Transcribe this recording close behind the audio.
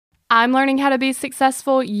I'm learning how to be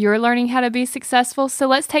successful. You're learning how to be successful. So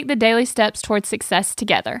let's take the daily steps towards success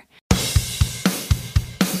together.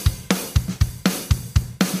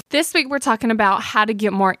 This week, we're talking about how to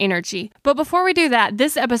get more energy. But before we do that,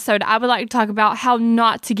 this episode, I would like to talk about how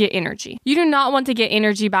not to get energy. You do not want to get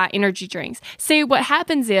energy by energy drinks. See, what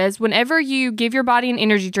happens is whenever you give your body an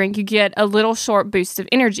energy drink, you get a little short boost of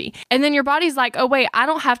energy. And then your body's like, oh, wait, I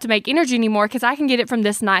don't have to make energy anymore because I can get it from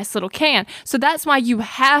this nice little can. So that's why you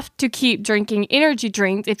have to keep drinking energy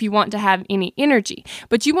drinks if you want to have any energy.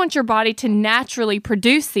 But you want your body to naturally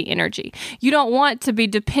produce the energy. You don't want to be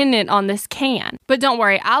dependent on this can. But don't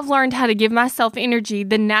worry, I've learned how to give myself energy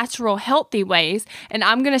the natural, healthy ways, and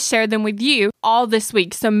I'm going to share them with you all this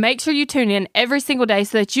week. So make sure you tune in every single day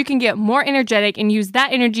so that you can get more energetic and use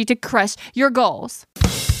that energy to crush your goals.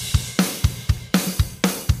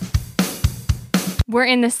 We're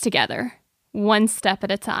in this together, one step at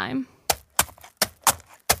a time.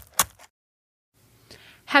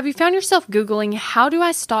 Have you found yourself Googling, how do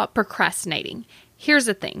I stop procrastinating? Here's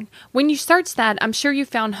the thing. When you search that, I'm sure you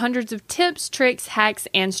found hundreds of tips, tricks, hacks,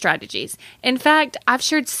 and strategies. In fact, I've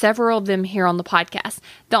shared several of them here on the podcast.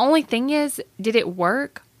 The only thing is, did it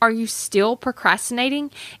work? Are you still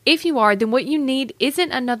procrastinating? If you are, then what you need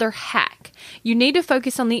isn't another hack. You need to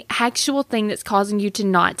focus on the actual thing that's causing you to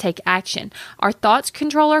not take action. Our thoughts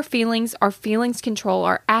control our feelings control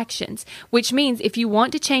our actions, which means if you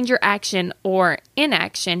want to change your action or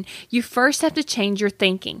inaction, you first have to change your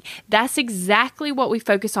thinking. That's exactly what we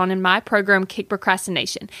focus on in my program, Kick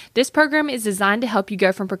Procrastination. This program is designed to help you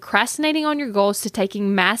go from procrastinating on your goals to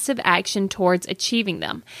taking massive action towards achieving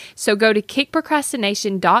them. So go to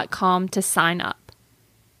kickprocrastination.com to sign up.